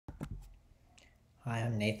Hi,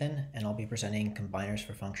 I'm Nathan, and I'll be presenting combiners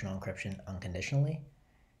for functional encryption unconditionally,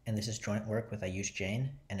 and this is joint work with Aayush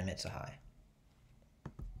Jain and Amit Sahai.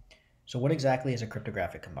 So what exactly is a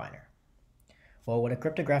cryptographic combiner? Well, what a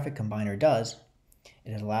cryptographic combiner does,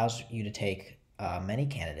 it allows you to take many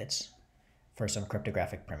candidates for some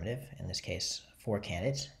cryptographic primitive, in this case 4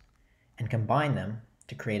 candidates, and combine them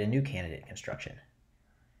to create a new candidate construction.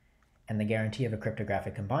 And the guarantee of a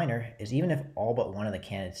cryptographic combiner is even if all but one of the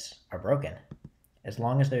candidates are broken, as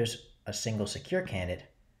long as there's a single secure candidate,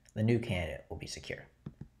 the new candidate will be secure.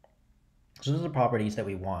 So those are the properties that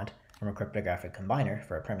we want from a cryptographic combiner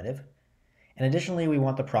for a primitive. And additionally, we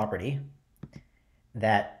want the property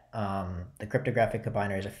that the cryptographic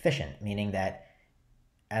combiner is efficient, meaning that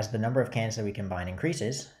as the number of candidates that we combine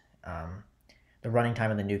increases, the running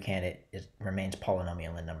time of the new candidate remains polynomial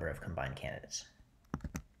in the number of combined candidates.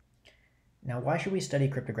 Now, why should we study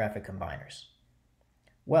cryptographic combiners?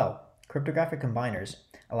 Well, cryptographic combiners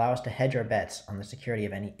allow us to hedge our bets on the security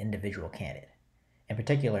of any individual candidate. In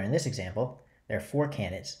particular, in this example, there are 4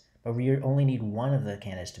 candidates, but we only need one of the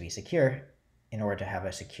candidates to be secure in order to have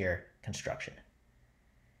a secure construction.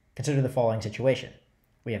 Consider the following situation.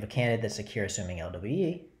 We have a candidate that's secure assuming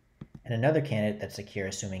LWE, and another candidate that's secure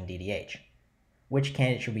assuming DDH. Which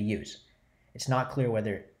candidate should we use? It's not clear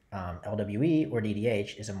whether LWE or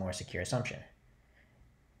DDH is a more secure assumption.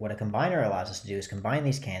 What a combiner allows us to do is combine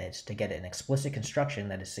these candidates to get an explicit construction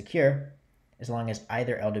that is secure as long as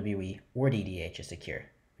either LWE or DDH is secure,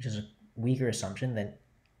 which is a weaker assumption than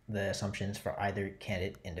the assumptions for either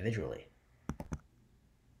candidate individually.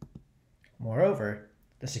 Moreover,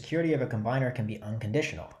 the security of a combiner can be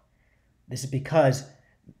unconditional. This is because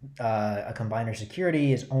a combiner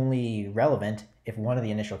security is only relevant if one of the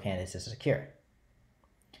initial candidates is secure.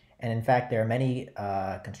 And in fact, there are many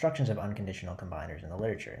constructions of unconditional combiners in the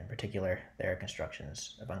literature. In particular, there are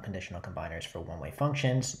constructions of unconditional combiners for one-way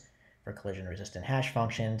functions, for collision-resistant hash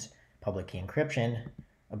functions, public key encryption,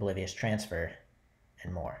 oblivious transfer,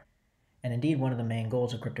 and more. And indeed, one of the main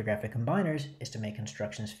goals of cryptographic combiners is to make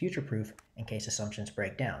constructions future-proof in case assumptions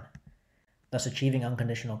break down. Thus, achieving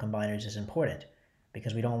unconditional combiners is important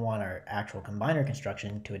because we don't want our actual combiner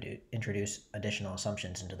construction to introduce additional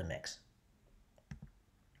assumptions into the mix.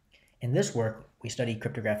 In this work, we study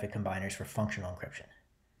cryptographic combiners for functional encryption.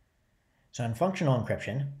 So in functional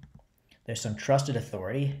encryption, there's some trusted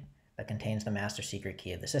authority that contains the master secret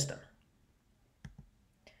key of the system.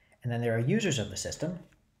 And then there are users of the system,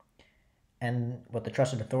 and what the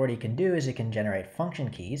trusted authority can do is it can generate function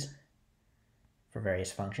keys for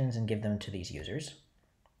various functions and give them to these users.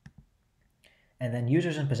 And then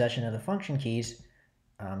users in possession of the function keys,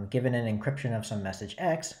 given an encryption of some message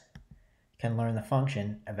X, can learn the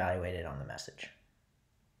function evaluated on the message.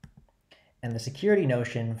 And the security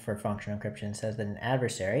notion for functional encryption says that an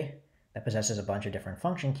adversary that possesses a bunch of different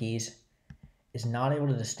function keys is not able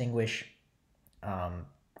to distinguish the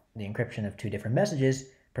encryption of 2 different messages,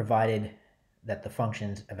 provided that the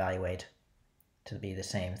functions evaluate to be the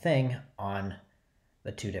same thing on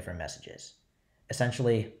the 2 different messages.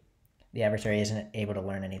 Essentially, the adversary isn't able to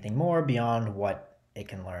learn anything more beyond what it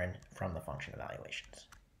can learn from the function evaluations.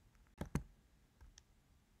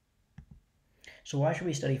 So why should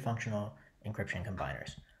we study functional encryption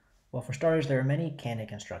combiners? Well, for starters, there are many candidate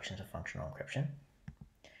constructions of functional encryption.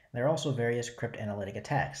 There are also various cryptanalytic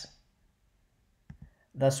attacks.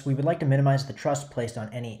 Thus, we would like to minimize the trust placed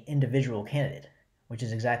on any individual candidate, which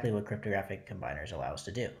is exactly what cryptographic combiners allow us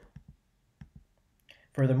to do.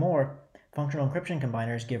 Furthermore, functional encryption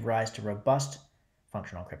combiners give rise to robust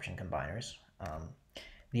functional encryption combiners.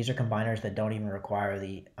 These are combiners that don't even require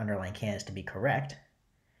the underlying candidates to be correct,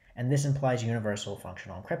 and this implies universal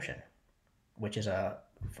functional encryption, which is a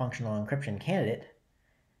functional encryption candidate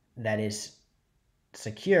that is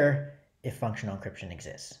secure if functional encryption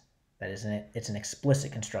exists. That is, it's an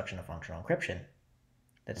explicit construction of functional encryption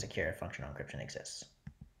that's secure if functional encryption exists.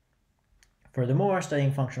 Furthermore,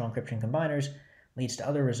 studying functional encryption combiners leads to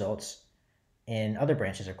other results in other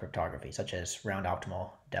branches of cryptography, such as round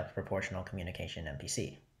optimal depth proportional communication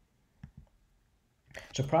MPC.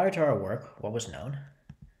 So prior to our work, what was known?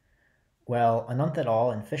 Well, Anant et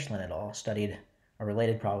al. And Fishlin et al. Studied a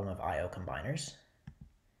related problem of I/O combiners.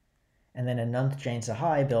 And then Anant, Jain,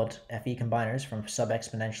 Sahai built FE combiners from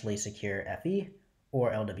sub-exponentially secure FE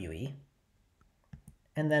or LWE.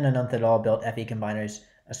 And then Anant et al. Built FE combiners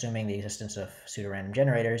assuming the existence of pseudorandom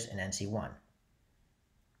generators in NC1.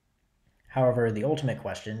 However, the ultimate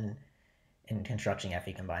question in constructing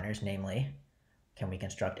FE combiners, namely, can we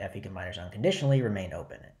construct FE combiners unconditionally, remain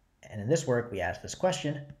open. And in this work, we asked this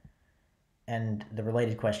question, and the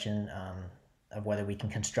related question of whether we can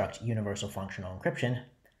construct universal functional encryption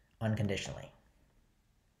unconditionally.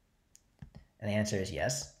 And the answer is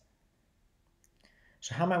yes.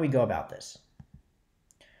 So how might we go about this?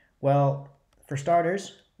 Well, for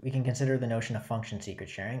starters, we can consider the notion of function secret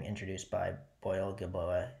sharing introduced by Boyle,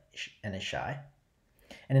 Gilboa, and Sahai.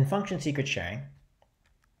 And in function secret sharing,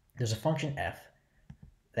 there's a function f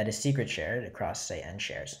that is secret shared across, say, n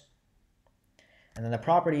shares. And then the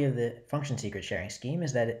property of the function secret sharing scheme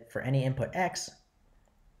is that for any input x,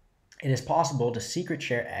 it is possible to secret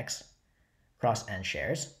share x across n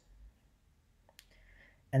shares.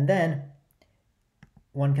 And then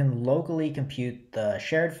one can locally compute the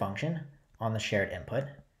shared function on the shared input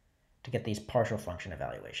to get these partial function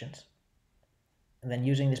evaluations. And then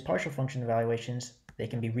using these partial function evaluations, they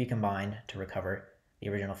can be recombined to recover the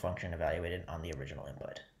original function evaluated on the original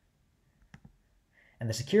input. And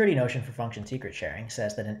the security notion for function secret sharing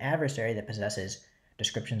says that an adversary that possesses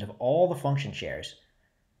descriptions of all the function shares,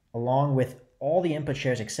 along with all the input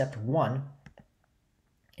shares except one,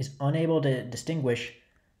 is unable to distinguish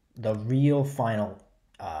the real final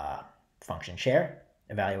function share,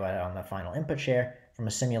 evaluated on the final input share, from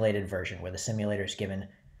a simulated version where the simulator is given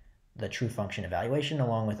the true function evaluation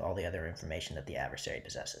along with all the other information that the adversary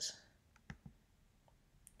possesses.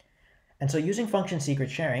 And so using function secret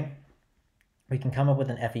sharing, we can come up with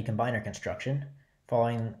an FE combiner construction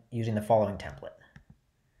using the following template.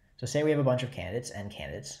 So say we have a bunch of candidates, n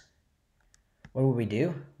candidates. What would we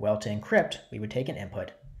do? Well, to encrypt, we would take an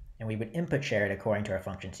input and we would input share it according to our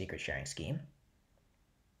function secret sharing scheme.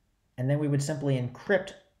 And then we would simply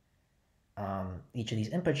encrypt each of these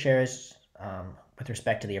input shares with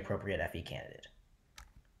respect to the appropriate FE candidate.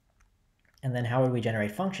 And then how would we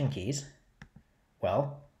generate function keys?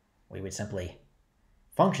 Well, we would simply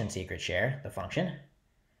function secret share the function,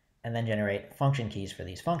 and then generate function keys for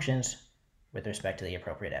these functions with respect to the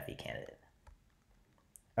appropriate FE candidate.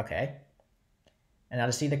 Okay, and now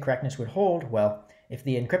to see the correctness would hold, well, if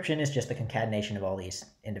the encryption is just the concatenation of all these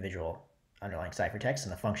individual underlying ciphertexts,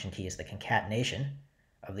 and the function key is the concatenation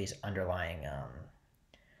of these underlying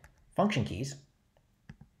function keys,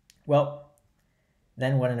 well,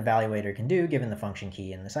 then what an evaluator can do, given the function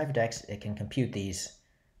key and the ciphertext, it can compute these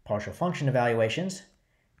partial function evaluations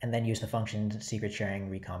and then use the function secret sharing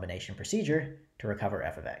recombination procedure to recover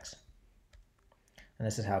f of x. And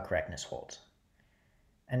this is how correctness holds.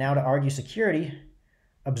 And now to argue security,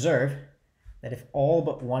 observe that if all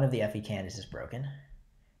but one of the FE candidates is broken,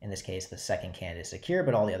 in this case the second candidate is secure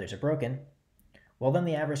but all the others are broken, well then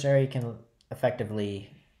the adversary can effectively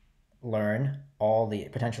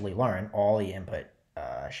potentially learn all the input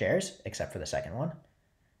shares except for the second one,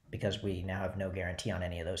 because we now have no guarantee on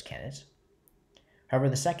any of those candidates. However,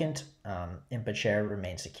 the second input share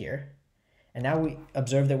remains secure. And now we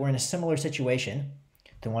observe that we're in a similar situation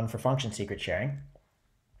to one for function secret sharing,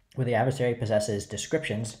 where the adversary possesses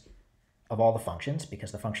descriptions of all the functions,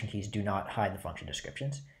 because the function keys do not hide the function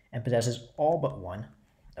descriptions, and possesses all but one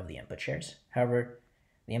of the input shares. However,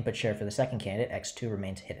 the input share for the second candidate, x2,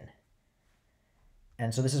 remains hidden.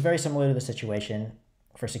 And so this is very similar to the situation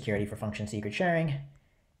for security for function secret sharing.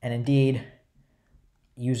 And indeed,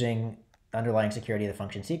 using underlying security of the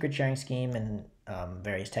function secret sharing scheme and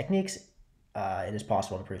various techniques, it is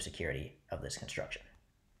possible to prove security of this construction.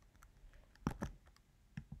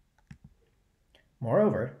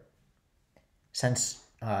 Moreover, since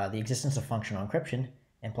the existence of functional encryption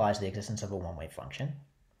implies the existence of a one-way function,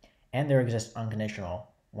 and there exist unconditional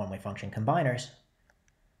one-way function combiners,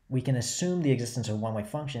 we can assume the existence of one-way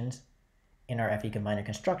functions in our FE combiner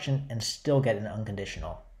construction and still get an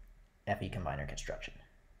unconditional FE combiner construction.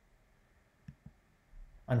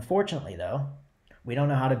 Unfortunately, though, we don't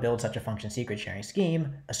know how to build such a function secret sharing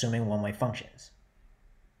scheme assuming one-way functions.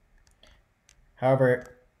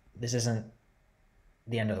 However, this isn't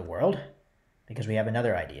the end of the world, because we have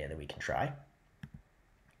another idea that we can try.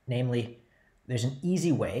 Namely, there's an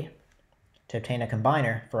easy way to obtain a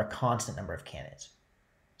combiner for a constant number of candidates.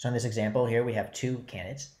 So in this example here, we have two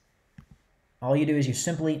candidates. All you do is you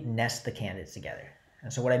simply nest the candidates together.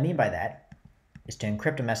 And so what I mean by that is to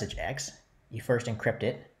encrypt a message X, you first encrypt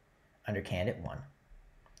it under candidate 1.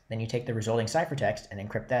 Then you take the resulting ciphertext and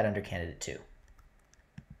encrypt that under candidate 2.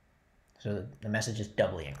 So the message is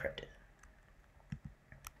doubly encrypted.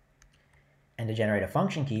 And to generate a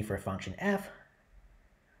function key for a function f,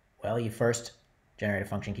 well, you first generate a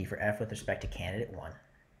function key for f with respect to candidate 1.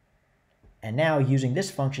 And now, using this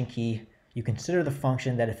function key, you consider the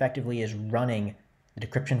function that effectively is running the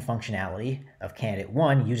decryption functionality of candidate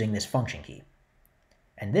 1 using this function key.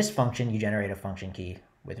 And this function, you generate a function key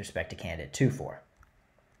with respect to candidate 2 for.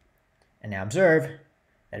 And now observe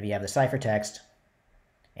that if you have the ciphertext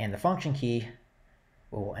and the function key,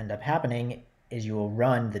 what will end up happening is you will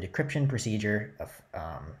run the decryption procedure of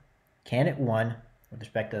candidate 1 with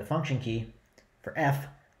respect to the function key for F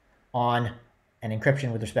on an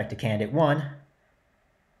encryption with respect to candidate 1,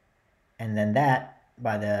 and then that,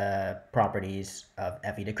 by the properties of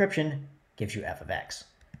FE decryption, gives you f of x.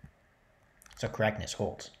 So correctness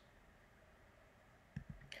holds.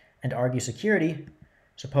 And to argue security,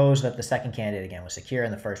 suppose that the second candidate again was secure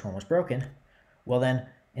and the first one was broken. Well then,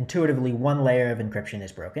 intuitively one layer of encryption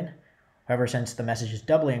is broken. However, since the message is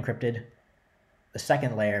doubly encrypted, the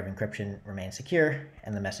second layer of encryption remains secure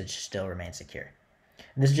and the message still remains secure.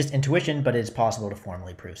 And this is just intuition, but it is possible to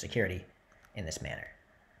formally prove security in this manner.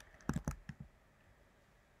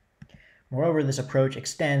 Moreover, this approach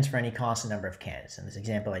extends for any constant number of candidates. In this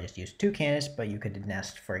example, I just used 2 candidates, but you could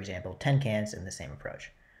nest, for example, 10 candidates in the same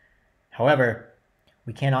approach. However,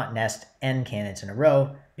 we cannot nest n candidates in a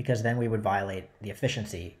row because then we would violate the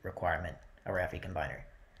efficiency requirement of our FE combiner,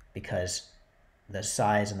 because the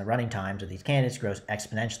size and the running times of these candidates grows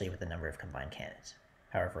exponentially with the number of combined candidates.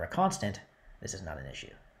 However, for a constant, this is not an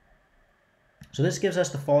issue. So this gives us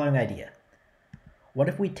the following idea. What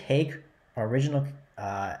if we take our original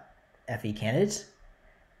FE candidates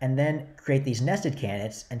and then create these nested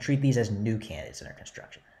candidates and treat these as new candidates in our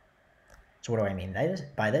construction? So what do I mean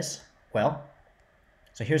by this? Well,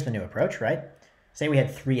 so here's the new approach, right? Say we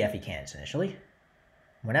had 3 FE candidates initially.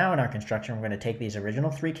 Well, now in our construction, we're going to take these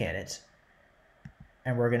original 3 candidates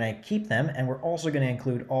and we're going to keep them, and we're also going to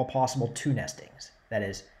include all possible 2 nestings. That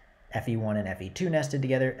is, FE1 and FE2 nested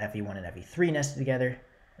together, FE1 and FE3 nested together,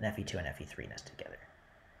 and FE2 and FE3 nested together.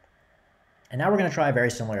 And now we're going to try a very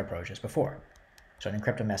similar approach as before. So to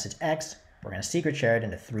encrypt a message X, we're going to secret share it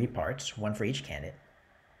into 3 parts, 1 for each candidate.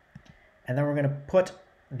 And then we're going to put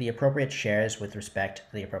the appropriate shares with respect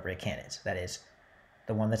to the appropriate candidates. That is,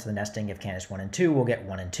 the one that's the nesting of candidates 1 and 2 will get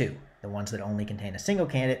 1 and 2. The ones that only contain a single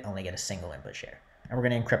candidate only get a single input share. And we're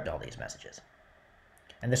going to encrypt all these messages.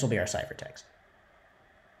 And this will be our ciphertext.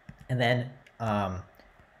 And then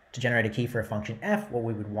to generate a key for a function f, what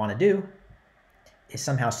we would want to do is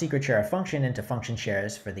somehow secret share a function into function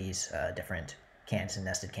shares for these different candidates and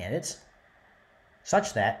nested candidates,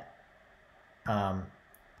 such that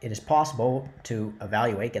it is possible to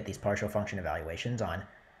get these partial function evaluations on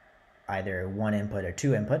either 1 input or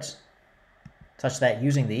 2 inputs, such that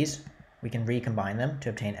using these, we can recombine them to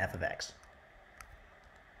obtain f of x.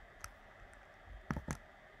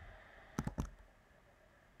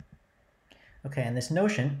 Okay, and this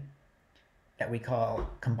notion that we call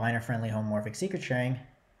combiner-friendly homomorphic secret sharing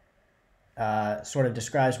sort of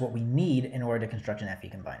describes what we need in order to construct an FE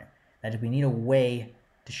combiner. That is, we need a way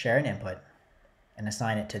to share an input and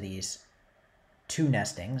assign it to these 2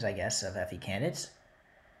 nestings, I guess, of FE candidates,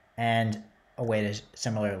 and a way to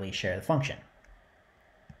similarly share the function.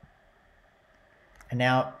 And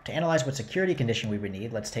now, to analyze what security condition we would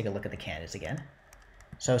need, let's take a look at the candidates again.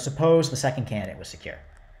 So suppose the second candidate was secure.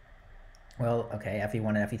 Well, okay,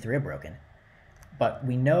 FE1 and FE3 are broken. But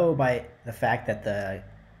we know by the fact that the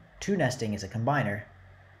 2 nesting is a combiner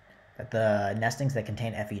that the nestings that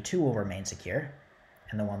contain FE2 will remain secure,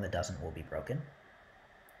 and the one that doesn't will be broken.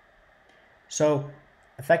 So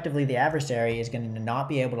effectively, the adversary is going to not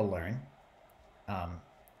be able to learn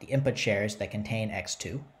the input shares that contain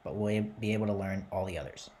x2, but will be able to learn all the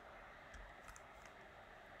others.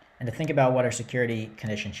 And to think about what our security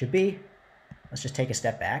condition should be, let's just take a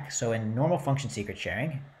step back. So in normal function secret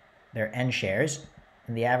sharing, there are n shares,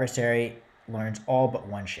 and the adversary learns all but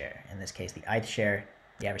 1 share. In this case, the ith share,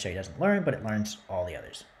 the adversary doesn't learn, but it learns all the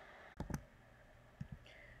others.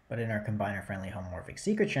 But in our combiner-friendly homomorphic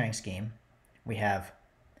secret sharing scheme, we have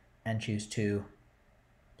n choose 2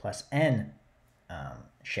 plus n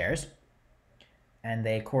shares, and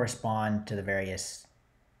they correspond to the various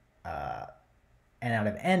n out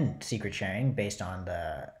of n secret sharing based on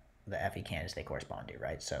the FE candidates they correspond to,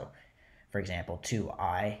 right? So, for example,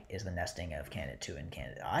 2i is the nesting of candidate 2 and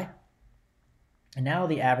candidate I. And now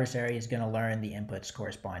the adversary is going to learn the inputs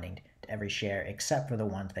corresponding to every share except for the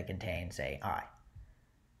ones that contain, say, I.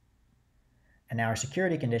 And now our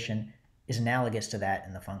security condition is analogous to that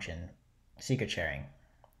in the function secret sharing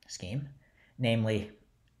scheme, namely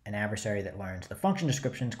an adversary that learns the function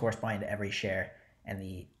descriptions corresponding to every share,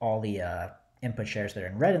 and all the input shares that are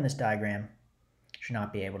in red in this diagram should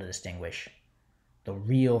not be able to distinguish the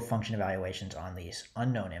real function evaluations on these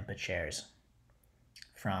unknown input shares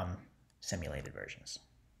from simulated versions.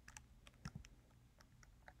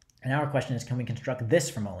 And now our question is, can we construct this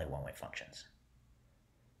from only one-way functions?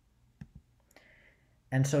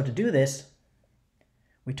 And so to do this,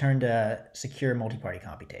 we turn to secure multi-party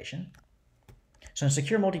computation. So in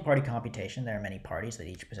secure multi-party computation, there are many parties that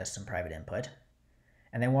each possess some private input.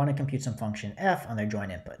 and they want to compute some function f on their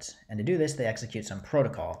joint inputs. And to do this, they execute some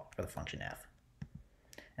protocol for the function f.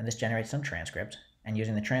 And this generates some transcript, and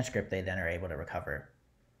using the transcript, they then are able to recover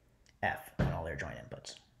f on all their joint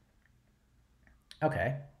inputs.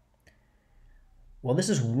 Okay. Well, this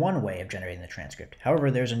is one way of generating the transcript.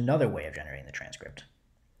 However, there's another way of generating the transcript.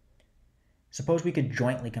 Suppose we could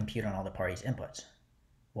jointly compute on all the parties' inputs.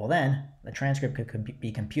 Well then, the transcript could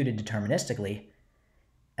be computed deterministically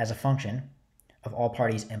as a function of all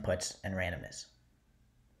parties' inputs and randomness.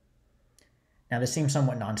 Now this seems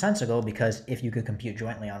somewhat nonsensical because if you could compute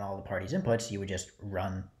jointly on all the parties' inputs, you would just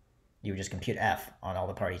compute f on all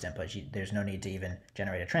the parties' inputs. There's no need to even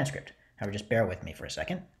generate a transcript. However, just bear with me for a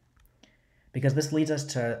second, because this leads us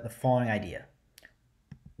to the following idea.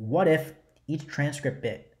 What if each transcript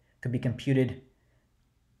bit could be computed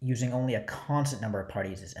using only a constant number of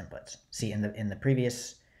parties as inputs? See, in the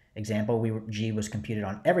previous example, G was computed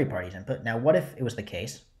on every party's input. Now, what if it was the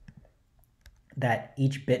case that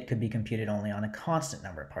each bit could be computed only on a constant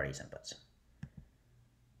number of parties' inputs?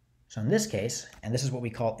 So in this case, and this is what we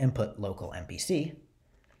call input local MPC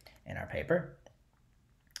in our paper,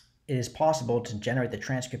 it is possible to generate the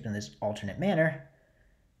transcript in this alternate manner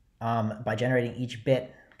by generating each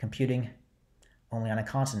bit computing only on a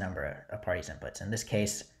constant number of parties' inputs. In this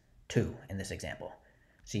case, 2 in this example.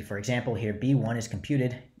 See, for example, here B1 is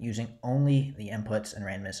computed using only the inputs and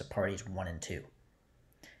randomness of parties 1 and 2.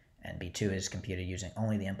 And B2 is computed using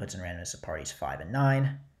only the inputs and randomness of parties 5 and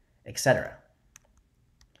 9, etc.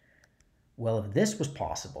 Well, if this was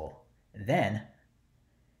possible, then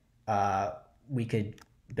we could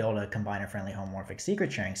build a combiner-friendly homomorphic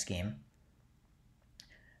secret sharing scheme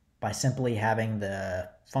by simply having the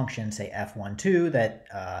function, say f12,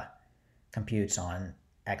 that computes on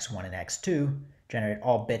x1 and x2, generate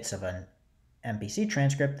all bits of an MPC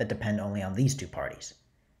transcript that depend only on these two parties,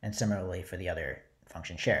 and similarly for the other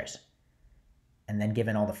function shares. And then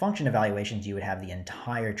given all the function evaluations, you would have the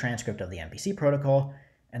entire transcript of the MPC protocol,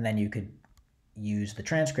 and then you could use the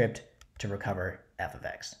transcript to recover f of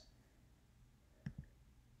x.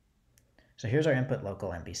 So here's our input local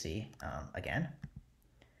MPC again.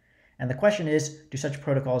 And the question is, do such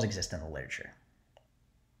protocols exist in the literature?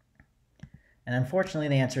 And unfortunately,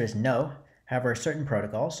 the answer is no. However, certain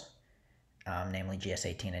protocols, namely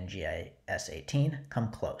GS18 and GIS18, come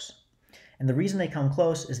close. And the reason they come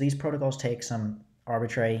close is these protocols take some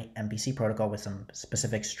arbitrary MPC protocol with some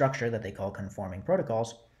specific structure that they call conforming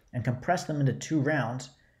protocols and compress them into 2 rounds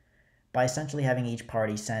by essentially having each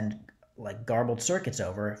party send like garbled circuits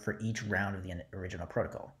over for each round of the original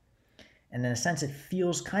protocol. And in a sense, it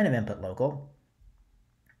feels kind of input local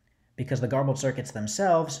because the garbled circuits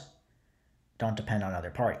themselves don't depend on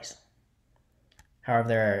other parties. However,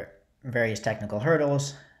 there are various technical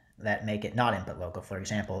hurdles that make it not input local. For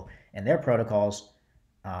example, in their protocols,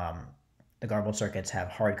 the garbled circuits have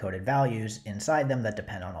hard-coded values inside them that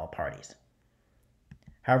depend on all parties.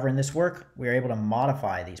 However, in this work, we are able to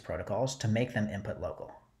modify these protocols to make them input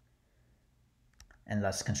local, and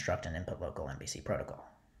thus construct an input local MPC protocol.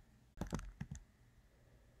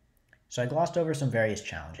 So I glossed over some various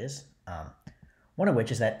challenges, one of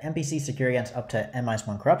which is that MPC security against up to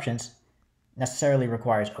n-1 corruptions necessarily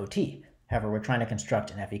requires OT. However, we're trying to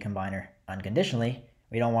construct an FE combiner unconditionally.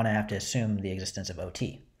 We don't want to have to assume the existence of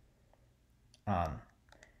OT.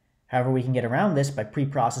 However, we can get around this by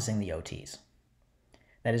pre-processing the OTs.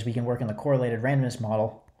 That is, we can work in the correlated randomness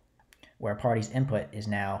model where a party's input is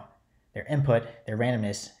now their input, their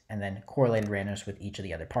randomness, and then correlated randomness with each of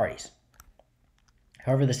the other parties.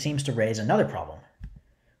 However, this seems to raise another problem,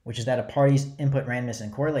 which is that a party's input randomness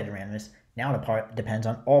and correlated randomness now depends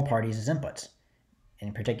on all parties' inputs.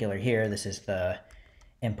 In particular here, this is the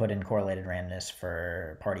input and correlated randomness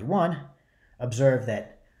for party 1. Observe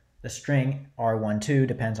that the string R12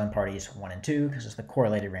 depends on parties 1 and 2 because it's the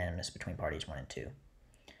correlated randomness between parties 1 and 2.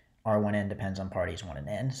 R1n depends on parties 1 and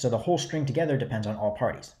n. So the whole string together depends on all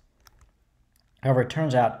parties. However, it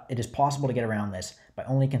turns out it is possible to get around this by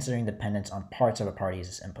only considering dependence on parts of a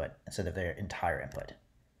party's input instead of their entire input.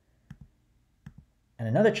 And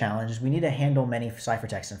another challenge is we need to handle many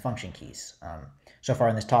ciphertext and function keys. So far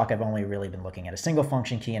in this talk, I've only really been looking at a single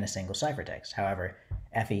function key and a single ciphertext. However,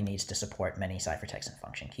 FE needs to support many ciphertext and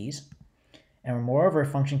function keys. And moreover,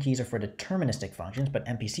 function keys are for deterministic functions, but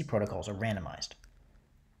MPC protocols are randomized.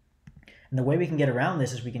 And the way we can get around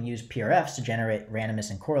this is we can use PRFs to generate randomness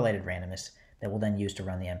and correlated randomness that we'll then use to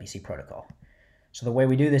run the MPC protocol. So the way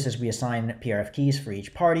we do this is we assign PRF keys for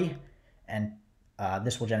each party, and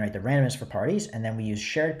this will generate the randomness for parties, and then we use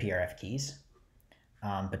shared PRF keys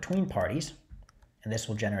between parties, and this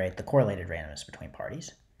will generate the correlated randomness between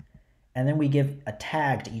parties. And then we give a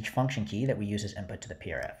tag to each function key that we use as input to the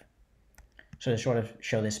PRF. So to sort of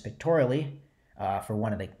show this pictorially, for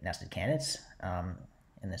one of the nested candidates,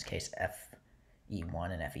 in this case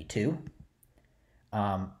FE1 and FE2,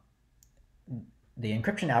 the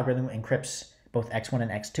encryption algorithm encrypts both X1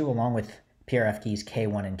 and X2 along with PRF keys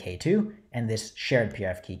K1 and K2, and this shared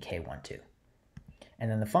PRF key K12.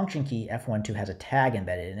 And then the function key F12 has a tag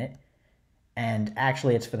embedded in it, and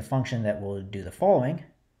actually it's for the function that will do the following.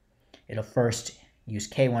 It'll first use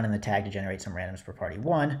K1 in the tag to generate some randoms for party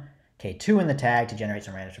 1, K2 in the tag to generate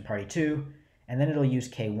some randoms for party 2, and then it'll use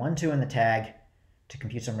K12 in the tag to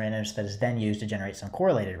compute some randoms that is then used to generate some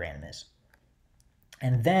correlated randomness.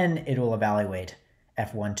 And then it will evaluate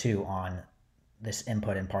F12 on this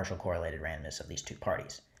input and partial correlated randomness of these two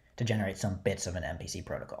parties to generate some bits of an MPC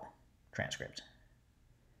protocol transcript.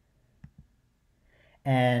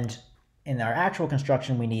 And in our actual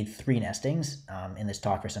construction, we need 3 nestings. In this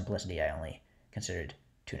talk, for simplicity, I only considered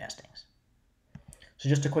 2 nestings. So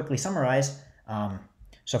just to quickly summarize,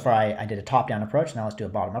 so far I did a top-down approach. Now let's do a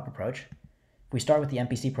bottom-up approach. If we start with the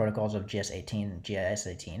MPC protocols of GS18 and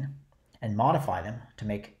GIS18 and modify them to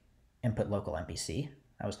make input local MPC,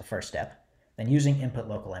 that was the first step. Then using input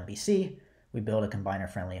local MPC, we build a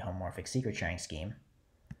combiner-friendly homomorphic secret sharing scheme.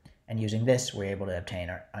 And using this, we're able to obtain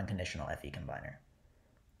our unconditional FE combiner.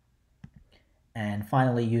 And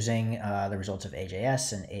finally, using the results of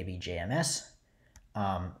AJS and ABJMS,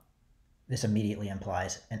 this immediately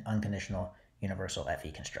implies an unconditional universal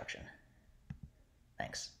FE construction.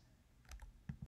 Thanks.